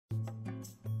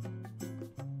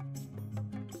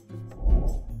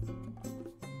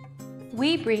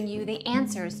We bring you the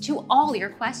answers to all your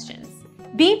questions.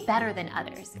 Be better than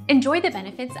others. Enjoy the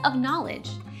benefits of knowledge.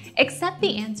 Accept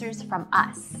the answers from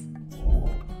us.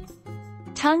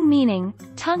 Tongue meaning,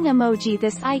 tongue emoji.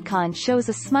 This icon shows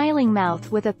a smiling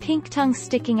mouth with a pink tongue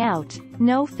sticking out,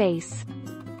 no face.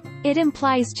 It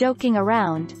implies joking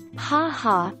around,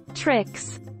 ha-ha,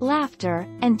 tricks, laughter,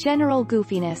 and general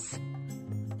goofiness.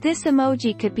 This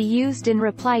emoji could be used in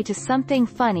reply to something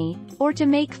funny, or to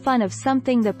make fun of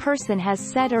something the person has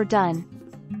said or done.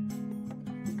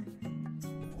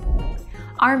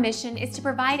 Our mission is to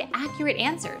provide accurate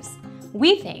answers.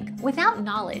 We think without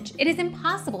knowledge, it is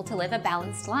impossible to live a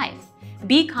balanced life.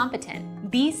 Be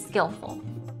competent, be skillful.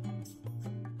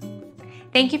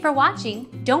 Thank you for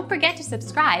watching. Don't forget to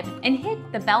subscribe and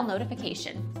hit the bell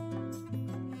notification.